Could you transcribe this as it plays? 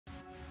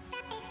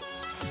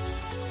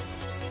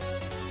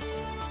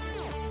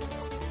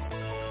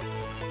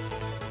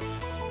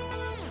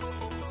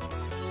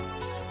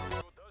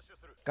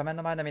画面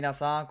の前の皆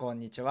さん、こん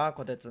にちは。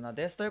こてつな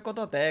です。というこ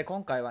とで、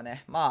今回は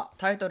ね、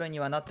タイトルに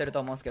はなってると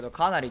思うんですけど、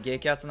かなり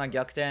激アツな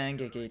逆転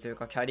劇という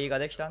か、キャリーが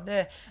できたん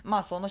で、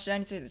その試合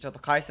についてちょっと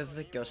解説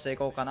実況してい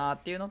こうかなっ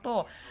ていうの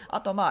と、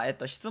あと、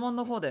質問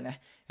の方で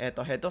ね、ヘ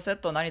ッドセッ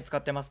ト何使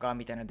ってますか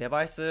みたいなデ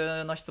バイ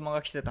スの質問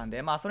が来てたん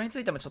で、それにつ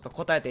いてもちょっと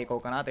答えていこ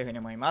うかなというふうに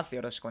思います。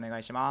よろしくお願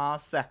いしま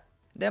す。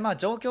で、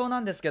状況な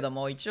んですけど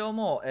も、一応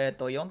もう、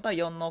4対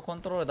4のコ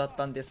ントロールだっ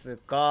たんです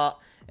が、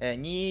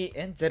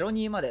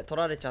0-2まで取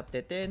られちゃっ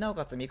てて、なお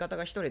かつ味方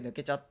が1人抜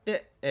けちゃっ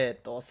て、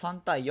3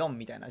対4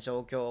みたいな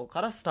状況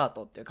からスター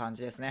トっていう感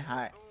じですね。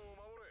はい。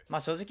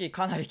正直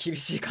かなり厳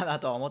しいかな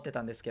とは思って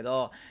たんですけ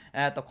ど、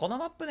この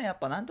マップね、やっ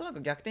ぱなんとな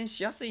く逆転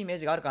しやすいイメー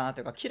ジがあるかな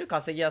というか、キル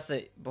稼ぎやす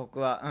い、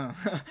僕は。うん。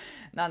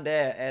なん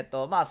で、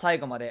最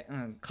後まで、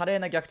華麗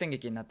な逆転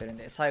劇になってるん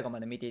で、最後ま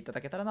で見ていた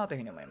だけたらなという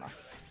ふうに思いま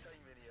す。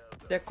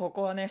で、こ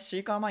こはね、シ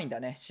ーカーマインだ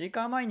ね。シー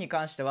カーマインに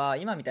関しては、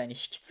今みたいに引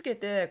きつけ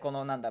て、こ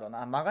のなんだろう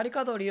な、曲がり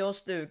角を利用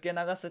して受け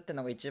流すって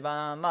のが一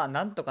番、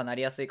なんとかな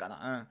りやすいか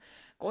な。うん。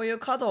こういう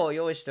角を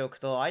用意しておく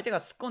と、相手が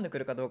突っ込んでく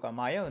るかどうか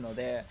迷うの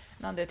で、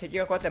なんで敵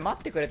がこうやって待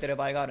ってくれてる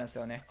場合があるんです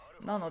よね。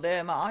なの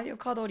で、ああいう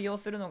角を利用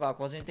するのが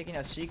個人的に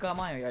はシーカー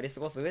マインをやり過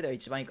ごす上では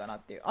一番いいかなっ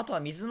ていう。あとは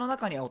水の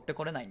中には追って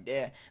これないん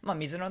で、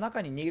水の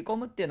中に逃げ込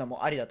むっていうの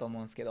もありだと思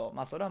うんですけど、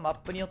それはマッ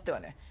プによっては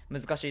ね、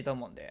難しいと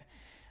思うんで。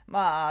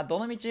ど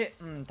のみち、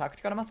タクテ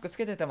ィカルマスクつ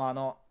けてて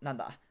も、なん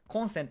だ、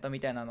コンセントみ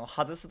たいなのを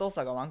外す動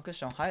作がワンクッ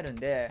ション入るん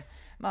で、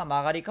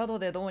曲がり角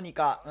でどうに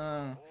か、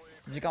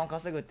時間を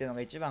稼ぐっていうの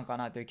が一番か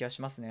なという気が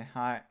しますね。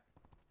はい。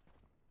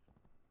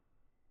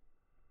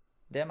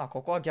で、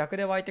ここは逆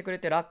で湧いてくれ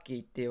てラッキ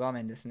ーっていう場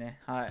面ですね。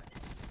はい。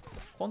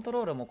コント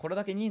ロールもこれ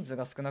だけ人数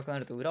が少なくな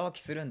ると裏湧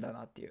きするんだ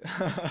なっていう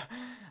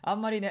あ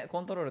んまりね、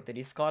コントロールって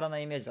リスク変わらな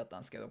いイメージだったん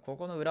ですけど、こ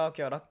この裏湧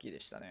きはラッキーで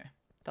したね。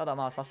た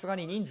ださすが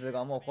に人数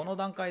がもうこの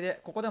段階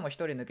で、ここでも1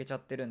人抜けちゃっ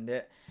てるん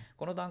で、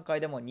この段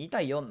階でもう2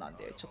対4なん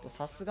で、ちょっと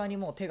さすがに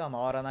もう手が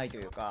回らないと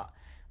いうか、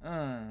っ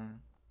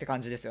て感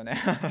じですよね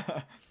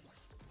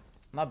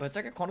ぶっち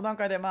ゃけこの段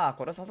階でこれ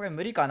はさすがに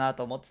無理かな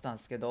と思ってたん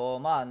ですけど、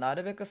な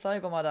るべく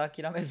最後まで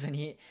諦めず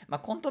に、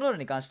コントロール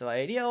に関しては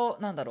エリアを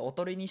お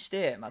とりにし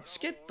て、チ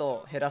ケット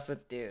を減らすっ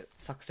ていう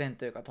作戦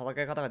というか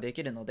戦い方がで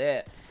きるの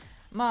で、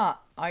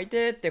相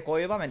手ってこ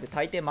ういう場面で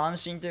大抵慢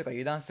心というか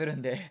油断する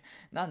んで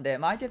なんで、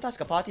相手確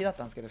かパーティーだっ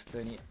たんですけど、普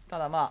通に。た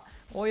だ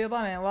こういう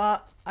場面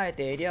は、あえ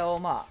てエリアを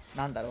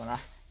なんだろうな、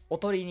お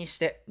とりにし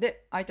て、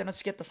で、相手の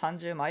チケット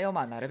30枚を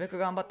なるべく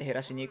頑張って減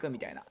らしに行くみ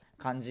たいな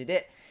感じ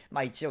で、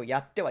一応や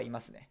ってはいま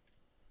すね。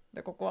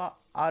で、ここは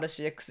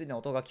RCXD の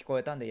音が聞こ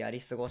えたんでや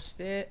り過ごし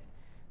て、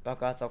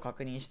爆発を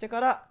確認してか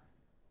ら、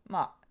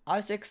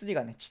RCXD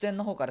がね、地点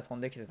の方から飛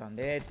んできてたん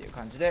で、っていう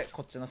感じで、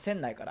こっちの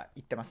船内から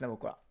行ってますね、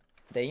僕は。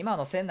で、今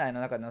の船内の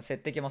中での接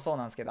敵もそう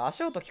なんですけど、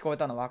足音聞こえ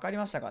たの分かり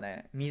ましたか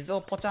ね。水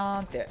をポチャーン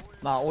って、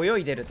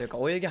泳いでるというか、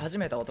泳ぎ始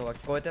めた音が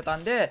聞こえてた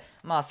んで、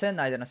船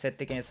内での接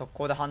敵に速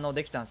攻で反応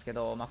できたんですけ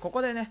ど、こ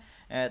こでね、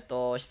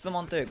質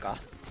問というか、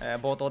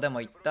冒頭でも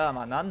言った、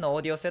何のオ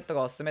ーディオセット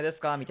がおすすめで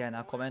すかみたい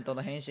なコメント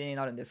の返信に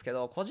なるんですけ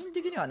ど、個人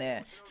的には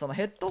ね、その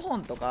ヘッドホ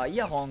ンとかイ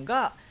ヤホン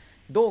が、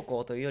どうこ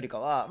うというよりか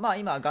は、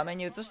今画面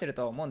に映してる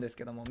とは思うんです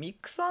けども、ミッ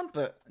クスアン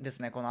プです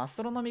ね。このアス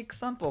トロのミック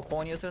スアンプを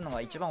購入するの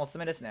が一番おすす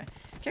めですね。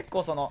結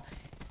構その、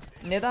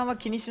値段は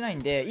気にしないん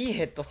で、いい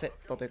ヘッドセ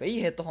ットというか、いい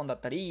ヘッドホンだっ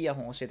たり、いいイヤ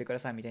ホン教えてくだ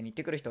さいみたいに言っ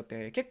てくる人っ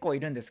て結構い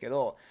るんですけ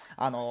ど、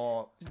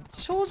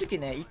正直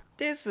ね、一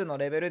定数の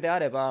レベルであ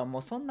れば、も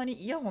うそんなに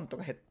イヤホンと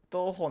かヘッ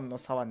ドホンの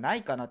差はな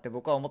いかなって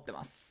僕は思って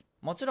ます。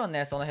もちろん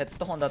ね、そのヘッ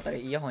ドホンだった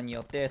りイヤホンに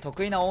よって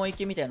得意な音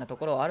域みたいなと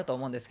ころはあると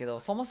思うんですけど、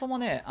そもそも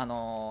ね、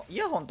イ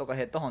ヤホンとか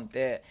ヘッドホンっ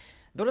て、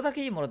どれだ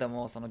けいいもので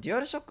もそのデュア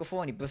ルショック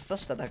4にぶっ刺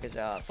しただけじ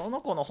ゃその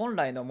子の本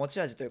来の持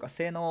ち味というか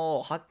性能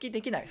を発揮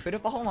できない、フル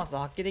パフォーマンスを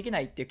発揮できな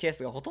いっていうケー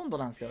スがほとんど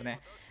なんですよね。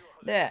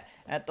で、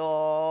な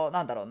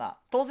んだろうな、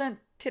当然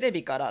テレ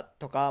ビから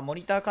とかモ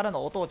ニターから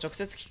の音を直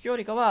接聞くよ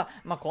りかは、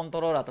コン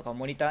トローラーとか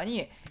モニター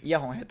にイヤ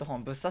ホンヘッドホ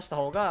ンぶっ刺した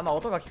方が、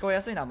音が聞こえ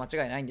やすいのは間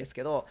違いないんです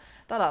けど、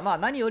ただ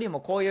何より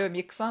もこういう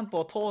ミックスアンプ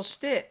を通し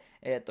て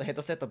ヘッ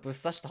ドセットぶっ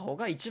刺した方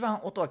が一番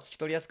音は聞き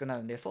取りやすくな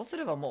るんで、そうす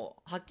ればも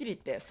うはっきり言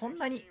ってそん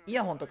なにイ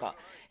ヤホンとか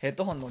ヘッ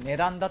ドホンの値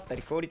段だった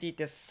りクオリティっ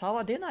て差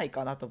は出ない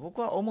かなと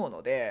僕は思う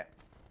ので、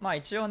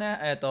一応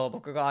ね、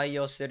僕が愛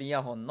用してるイ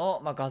ヤホン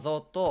の、画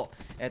像と、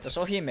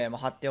商品名も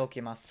貼ってお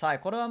きます。はい、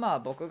これは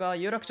僕が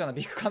有楽町の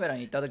ビッグカメラ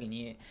に行った時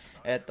に、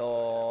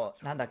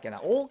なんだっけな、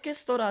オーケ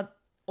ストラ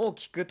を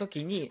聞く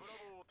時に、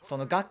そ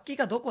の楽器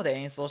がどこで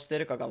演奏して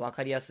るかが分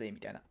かりやすいみ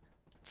たいな。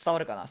伝わ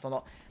るかな、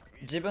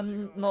自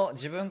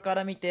分か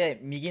ら見て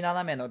右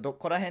斜めのど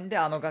こら辺で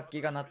あの楽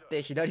器が鳴っ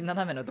て左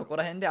斜めのどこ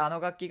ら辺であの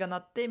楽器が鳴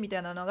ってみた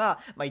いなのが、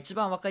一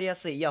番分かりや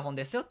すいイヤホン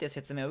ですよっていう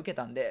説明を受け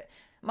たんで、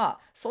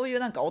そういう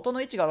なんか音の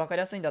位置が分かり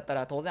やすいんだった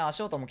ら当然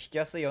足音も聞き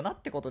やすいよなっ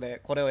てこと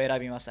でこれを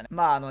選びましたね。ミ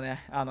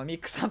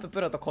ックスアンプ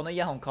プロとこのイ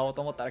ヤホン買おう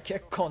と思ったら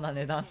結構な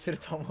値段する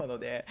と思うの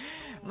で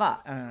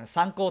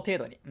参考程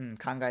度に、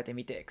考えて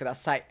みてくだ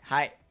さい。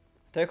はい。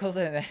ということ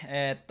で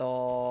ね、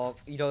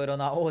いろいろ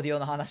なオーディオ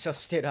の話を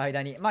している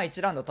間に、まあ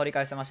1ラウンド取り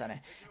返せました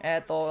ね。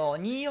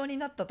2-4に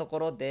なったとこ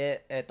ろ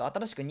で、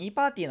新しく2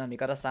パーティーの味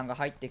方さんが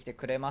入ってきて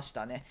くれまし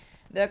たね。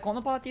で、こ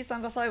のパーティーさ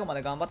んが最後ま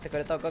で頑張ってく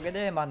れたおかげ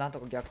で、まあなんと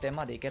か逆転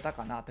までいけた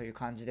かなという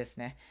感じです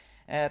ね。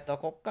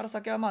こっから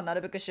先はまあな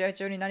るべく試合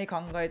中に何考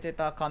えて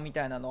たかみ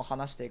たいなのを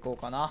話していこう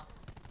かな。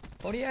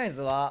とりあえ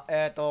ずは、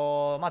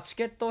まあ、チ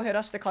ケットを減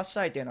らして勝ち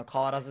たいというのは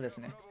変わらずです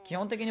ね。基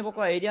本的に僕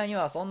はエリアに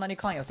はそんなに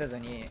関与せず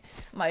に、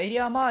まあ、エリ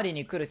ア周り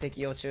に来る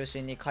敵を中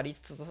心に狩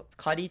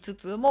りつ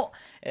つも、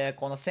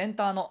このセン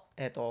ターの、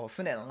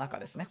船の中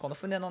ですね。この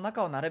船の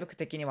中をなるべく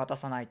敵に渡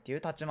さないっていう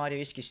立ち回りを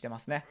意識してま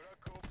すね。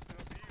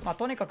まあ、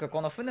とにかく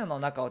この船の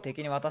中を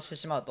敵に渡して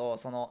しまうと、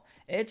その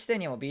A 地点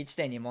にも B 地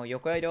点にも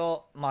横槍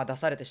を、まあ、出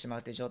されてしま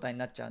うという状態に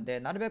なっちゃうん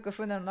で、なるべく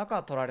船の中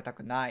は取られた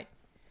くない。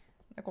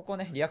でここ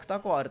ね、リアクター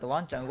コアあるとワ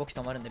ンチャン動き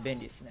止まるんで便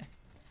利ですね。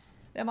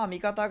で、まあ、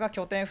味方が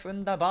拠点踏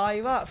んだ場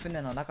合は、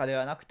船の中で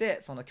はなくて、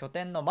その拠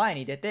点の前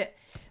に出て、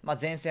まあ、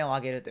前線を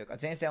上げるというか、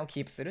前線を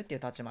キープするってい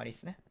う立ち回りで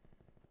すね。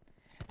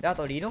で、あ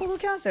と、リロード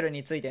キャンセル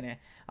について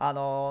ね、な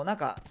ん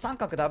か、三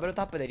角ダブル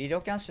タップでリロー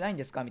ドキャンしないん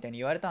ですかみたいに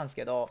言われたんです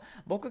けど、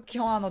僕、基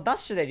本、ダッ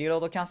シュでリロー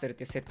ドキャンセルっ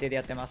ていう設定で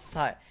やってます。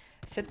はい。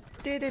設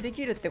定でで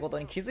きるってこと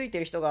に気づいて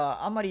る人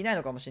があんまりいない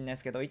のかもしれないで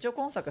すけど、一応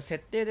今作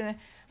設定でね、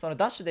その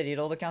ダッシュでリ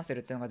ロードキャンセル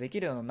っていうのができ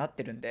るようになっ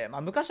てるんで、ま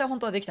あ昔は本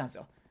当はできたんです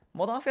よ。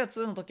モダンフェア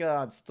2の時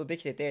はずっとで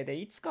きてて、で、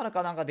いつから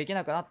かなんかでき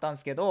なくなったんで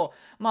すけど、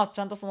まあち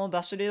ゃんとその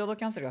ダッシュリロード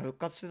キャンセルが復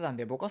活してたん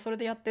で、僕はそれ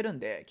でやってるん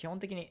で、基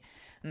本的に、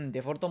デ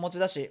フォルト持ち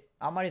だし、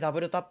あんまりダ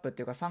ブルタップっ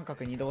ていうか三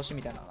角二度押し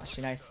みたいなのは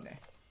しないですね。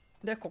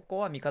で、ここ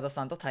は味方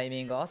さんとタイ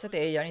ミングを合わせて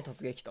エリアに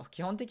突撃と。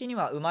基本的に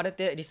は生まれ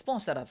てリスポーン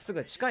したらす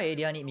ぐ近いエ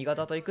リアに味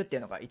方と行くってい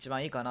うのが一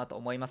番いいかなと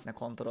思いますね、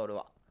コントロール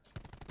は。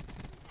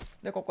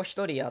で、ここ1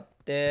人やっ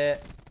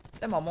て、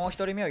で、まあもう1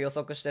人目を予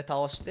測して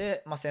倒し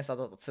て、まあセンサー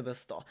だと潰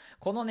すと。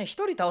このね、1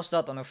人倒した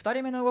後の2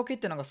人目の動きっ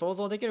ていうのが想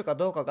像できるか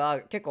どうか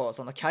が結構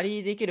そのキャリ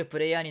ーできるプ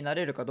レイヤーにな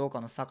れるかどう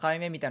かの境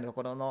目みたいなと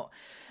ころの、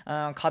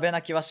壁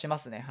な気はしま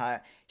すね。は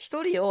い。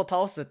1人を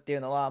倒すっていう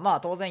のは、ま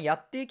あ当然や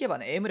っていけば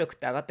ね、エイム力っ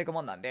て上がっていく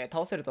もんなんで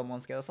倒せると思うん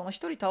ですけど、その1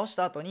人倒し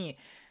た後に、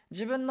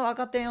自分の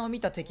赤点を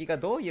見た敵が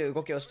どういう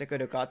動きをしてく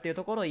るかっていう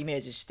ところをイメ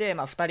ージして、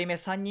まあ、2人目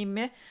3人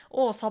目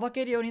をさば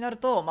けるようになる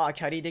と、まあ、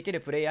キャリーでき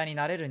るプレイヤーに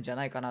なれるんじゃ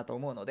ないかなと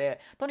思うので、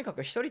とにかく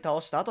1人倒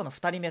した後の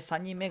2人目3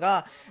人目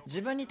が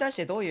自分に対し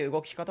てどういう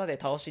動き方で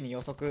倒しに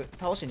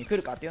来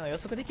るかっていうのを予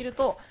測できる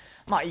と、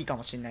まあいいか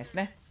もしれないです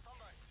ね。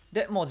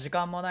で、もう時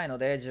間もないの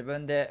で自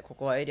分でこ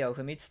こはエリアを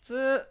踏みつ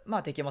つ、ま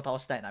あ敵も倒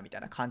したいなみた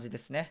いな感じで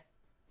すね。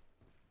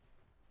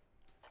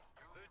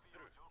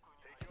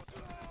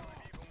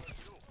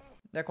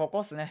で、ここ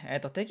っす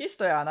ね。テキス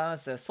トやアナウン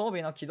ス、装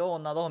備の起動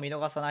音などを見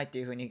逃さないって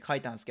いう風に書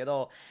いたんですけ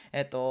ど、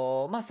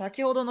まあ、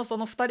先ほどのそ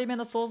の2人目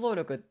の想像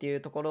力ってい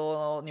うとこ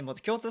ろにも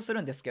共通す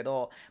るんですけ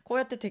ど、こう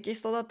やってテキ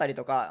ストだったり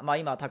とか、まあ、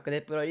今、タック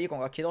デプロイリーコ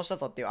ンが起動した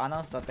ぞっていうアナ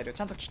ウンスだったりをち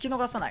ゃんと聞き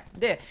逃さない。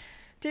で、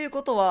っていう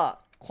こと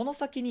は、この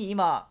先に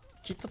今、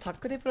きっとタッ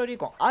クデプロイリー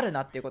コンある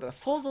なっていうことが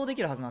想像で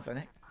きるはずなんですよ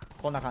ね。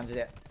こんな感じ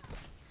で。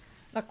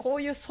こ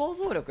ういう想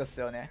像力っす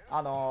よね。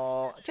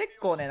結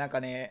構ね、なんか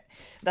ね、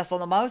そ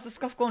のマウスス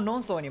カフコン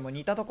論争にも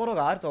似たところ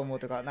があると思う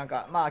とか、なん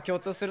かまあ共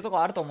通するとこ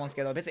ろあると思うんです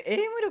けど、別にエ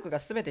イム力が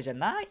全てじゃ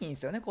ないんで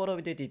すよね、コールオ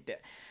ブデューティっ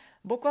て。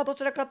僕はど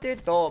ちらかっていう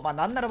と、まあ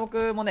なんなら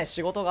僕もね、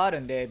仕事がある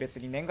んで、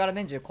別に年がら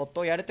年中骨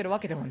董やれてるわ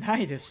けでもな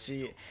いです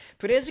し、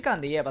プレイ時間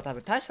で言えば多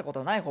分大したこ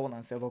とない方なん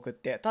ですよ、僕っ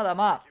て。ただ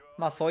ま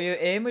あそういう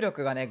エイム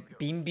力がね、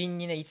ビンビン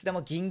にね、いつで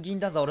もギンギン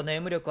だぞ、俺のエイ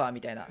ム力は、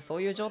みたいな、そ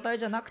ういう状態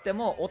じゃなくて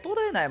も、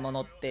衰えないも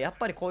のって、やっ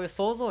ぱりこういう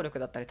想像力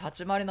だったり、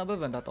立ち回りの部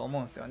分だと思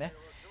うんですよね。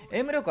エ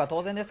イム力は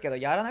当然ですけど、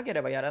やらなけ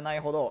ればやらない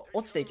ほど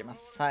落ちていきま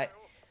す。はい。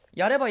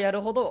やればや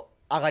るほど、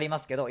上がりま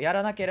すけど、や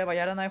らなければ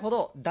やらないほ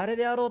ど誰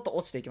であろうと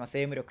落ちていきます。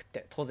エイム力っ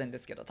て当然で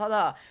すけど、た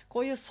だ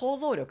こういう想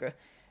像力、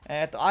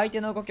相手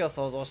の動きを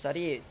想像した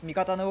り味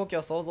方の動き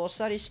を想像し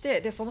たりし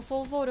て、でその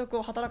想像力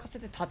を働かせ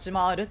て立ち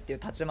回るっていう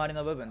立ち回り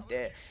の部分っ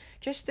て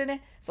決して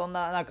ね、そん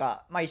ななん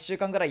かまあ1週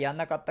間ぐらいやん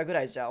なかったぐ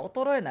らいじゃ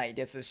衰えない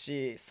です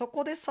し、そ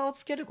こで差を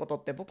つけること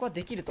って僕は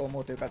できると思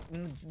うというか、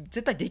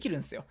絶対できるん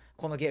ですよ、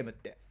このゲームっ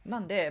て。な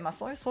んでまあ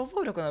そういう想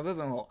像力の部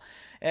分を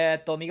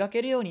磨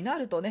けるようにな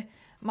るとね、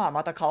まあ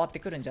また変わって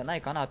くるんじゃな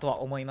いかなとは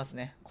思います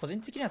ね。個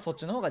人的にはそっ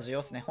ちの方が重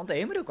要ですね。本当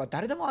エイム力は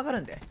誰でも上がる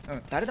んで、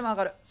誰でも上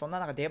がる。そんな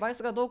なんかデバイ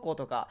スがどうこう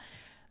とか、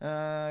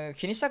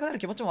気にしたくなる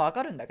気持ちもわ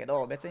かるんだけ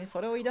ど、別にそ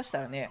れを言い出し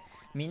たらね、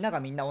みんなが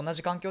みんな同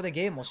じ環境で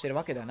ゲームをしてる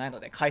わけではないの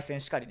で、回線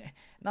しかりね。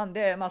なん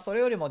で、まあそれ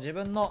よりも自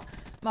分の、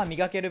まあ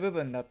磨ける部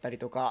分だったり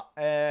とか、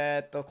こう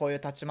いう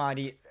立ち回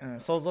り、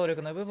想像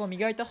力の部分を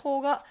磨いた方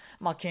が、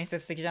まあ建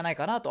設的じゃない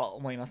かなとは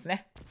思います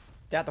ね。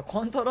で、あと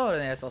コントロール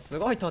ね、そう、す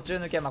ごい途中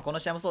抜け、まあこの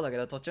試合もそうだけ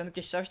ど、途中抜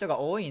けしちゃう人が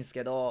多いんです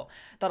けど、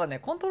ただね、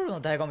コントロール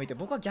の醍醐味って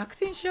僕は逆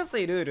転しやす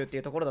いルールって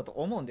いうところだと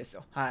思うんです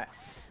よ。はい。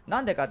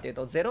なんでかっていう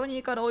と、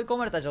0-2から追い込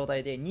まれた状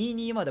態で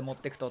2-2まで持っ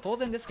ていくと当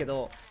然ですけ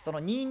ど、そ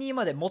の2-2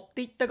まで持っ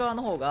ていった側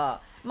の方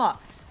が、ま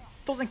あ、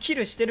当然キ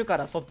ルしてるか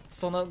らそ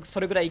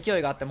れぐらい勢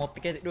いがあって持っ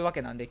てけるわ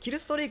けなんで、キル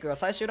ストリークが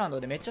最終ラウン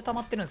ドでめっちゃ溜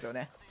まってるんですよ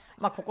ね。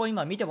まあここ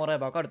今見てもらえ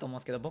ば分かると思うんで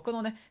すけど、僕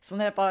のねス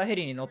ナイパーヘ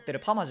リに乗ってる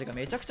パマジが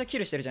めちゃくちゃキ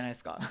ルしてるじゃないで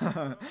すか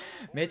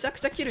めちゃく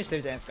ちゃキルして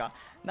るじゃないですか。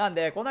なん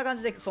でこんな感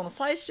じでその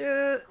最終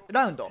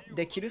ラウンド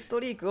でキルスト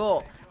リーク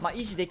を、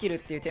維持できるっ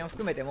ていう点を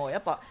含めてもや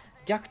っぱ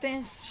逆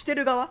転して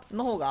る側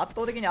の方が圧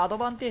倒的にアド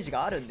バンテージ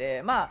があるん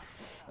で、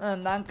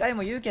何回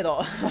も言うけ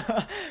ど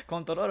コ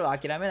ントロールは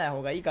諦めない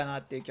方がいいかな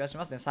っていう気はし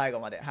ますね、最後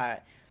まで。は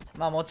い。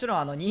もちろ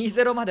ん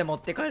2-0まで持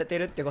ってかれて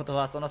るってこと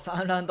は、その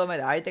3ラウンド目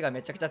で相手が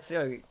めちゃくちゃ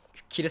強い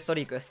キルスト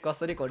リーク、スコアス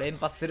トリークを連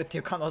発するって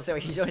いう可能性は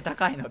非常に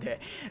高いので、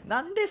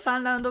なんで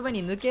3ラウンド目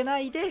に抜けな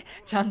いで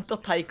ちゃんと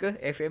対空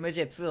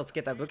FMJ2 をつ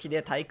けた武器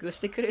で対空し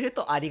てくれる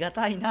とありが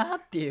たいな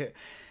っていう、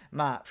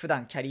普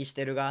段キャリーし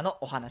てる側の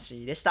お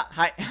話でした。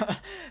はい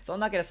そん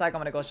なわけで最後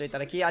までご視聴いた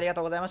だきありが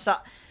とうございまし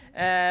た。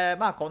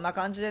こんな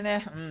感じで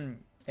ね、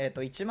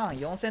1万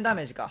4000ダ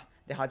メージか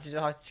で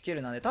88キ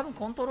ルなんで、多分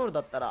コントロール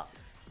だったら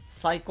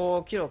最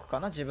高記録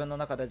かな、自分の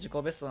中で自己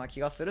ベストな気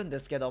がするんで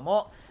すけど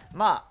も、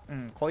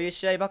こういう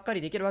試合ばっか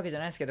りできるわけじゃ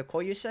ないですけど、こ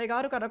ういう試合が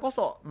あるからこ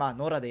そ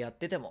野良でやっ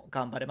てても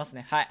頑張れます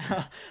ね。はい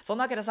そん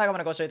なわけで最後ま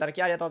でご視聴いただ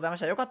きありがとうございまし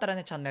た。よかったら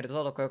ねチャンネル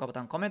登録、高評価ボ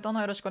タン、コメントの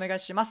方よろしくお願い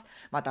します。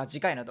また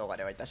次回の動画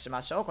でお会いいたし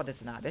ましょう。こて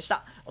つなでし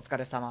た。お疲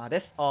れ様で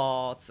す。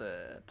お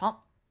つパン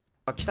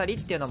来たり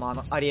っていうのも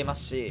ありえま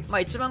すし、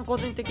一番個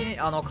人的に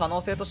可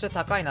能性として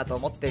高いなと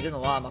思っているの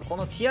は、こ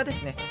のティアで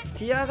すね。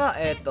ティアが、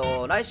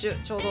来週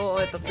ちょうど、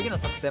次の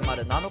作戦ま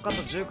で7日と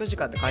19時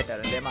間って書いてあ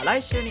るんで、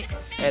来週に、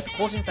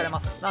更新されま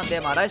す。なん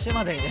で、来週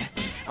までにね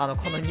この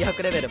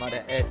200レベルま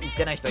で、行っ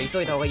てない人は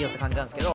急いだ方がいいよって感じなんですけど、